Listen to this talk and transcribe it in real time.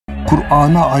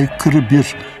Kur'an'a aykırı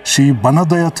bir şeyi bana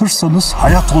dayatırsanız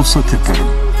hayat olsa teperim.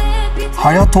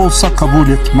 Hayat olsa kabul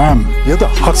etmem. Ya da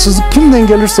haksızlık kimden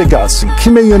gelirse gelsin,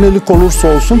 kime yönelik olursa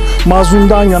olsun,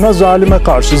 mazlumdan yana zalime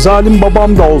karşı. Zalim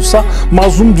babam da olsa,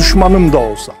 mazlum düşmanım da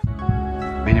olsa.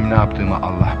 Benim ne yaptığımı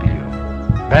Allah biliyor.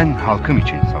 Ben halkım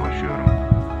için savaşıyorum.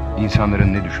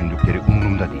 İnsanların ne düşündükleri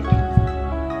umurumda değil.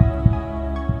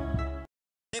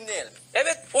 Dinleyelim.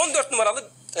 Evet, 14 numaralı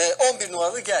 11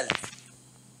 numaralı geldi.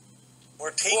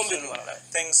 We're taking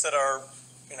things that are,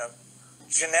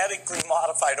 genetically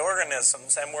modified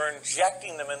organisms, and we're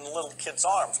injecting them in little kids'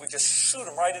 arms. We just shoot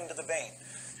them right into the vein.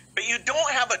 But you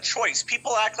don't have a choice.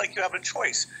 People act like you have a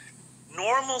choice.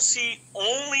 Normalcy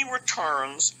only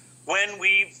returns when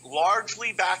we've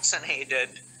largely vaccinated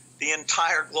the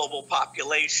entire global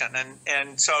population.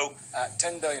 And so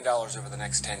 $10 billion over the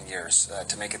next 10 years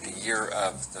to make it the year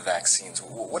of the vaccines.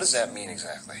 What does that mean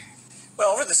exactly?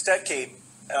 well, over this decade,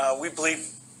 we believe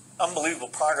unbelievable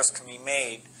progress can be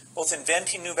made, both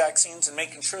inventing new vaccines and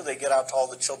making sure they get out to all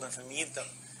the children who need them.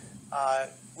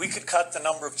 We could cut the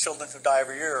number of children who die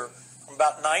every year from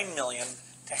about 9 million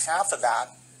to half of that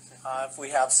if we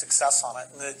have success on it.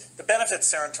 And the benefits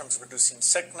there in terms of reducing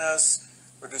sickness,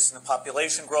 reducing the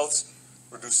population growth.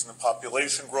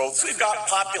 We've got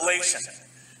population.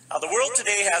 Now, the world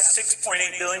today has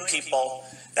 6.8 billion people.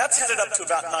 That's headed up to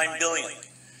about 9 billion.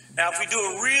 Now, if we do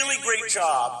a really great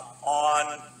job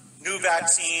on new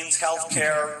vaccines,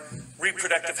 healthcare,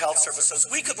 reproductive health services,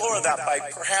 we could lower that by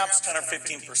perhaps 10 or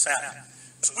 15%.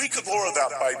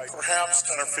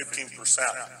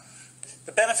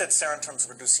 The benefits there in terms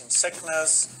of reducing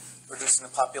sickness, reducing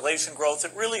the population growth,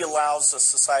 it really allows the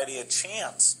society a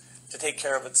chance to take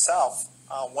care of itself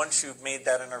once you've made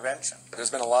that intervention.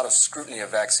 There's been a lot of scrutiny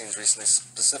of vaccines recently,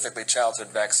 specifically childhood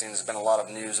vaccines. There's been a lot of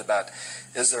news about,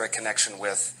 is there a connection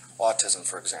with autism,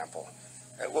 for example?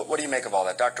 What do you make of all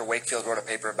that? Dr. Wakefield wrote a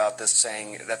paper about this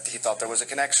saying that he thought there was a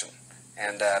connection.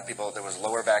 And there was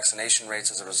lower vaccination rates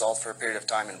as a result for a period of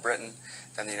time in Britain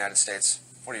than the United States.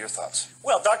 What are your thoughts?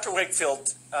 Well, Dr.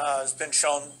 Wakefield has been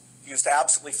shown used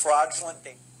absolutely fraudulent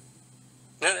data.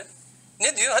 Evet.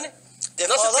 Ne diyor hani?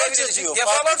 Defalarca diyor.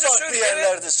 Defalarca Farklı söylüyor.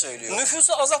 yerlerde Evet. söylüyor.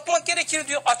 Nüfusu azaltmak gerekir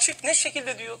diyor. Açık ne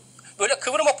şekilde diyor. Böyle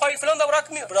kıvırma payı falan da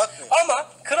bırakmıyor.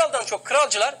 Ama kraldan çok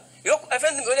kralcılar yok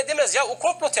efendim öyle demez ya o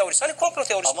komplo teorisi. Hani komplo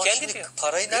teorisi Ama kendi şimdi diyor.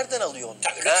 parayı nereden alıyor onlar?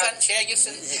 Tabii lütfen şeye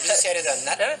girsin bizi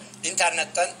seyredenler. Evet.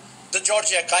 İnternetten The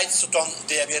Georgia Guidestone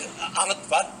diye bir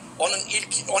anıt var. Onun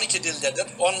ilk 12 dildedir,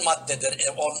 10 maddedir,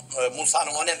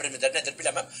 Musa'nın 10 emri midir nedir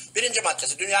bilemem. Birinci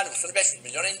maddesi dünya nüfusunu 500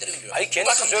 milyona indirin diyor. Hayır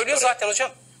kendisi söylüyor zaten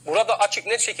hocam. Burada açık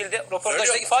net şekilde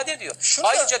röportajda ifade ediyor.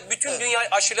 Ayrıca bütün dünyayı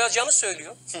aşılayacağını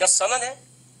söylüyor. Ya sana ne?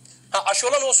 Ha aşı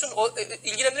olan olsun o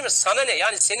ilgilendirmez. Sana ne?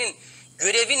 Yani senin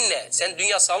görevin ne? Sen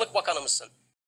Dünya Sağlık Bakanı mısın?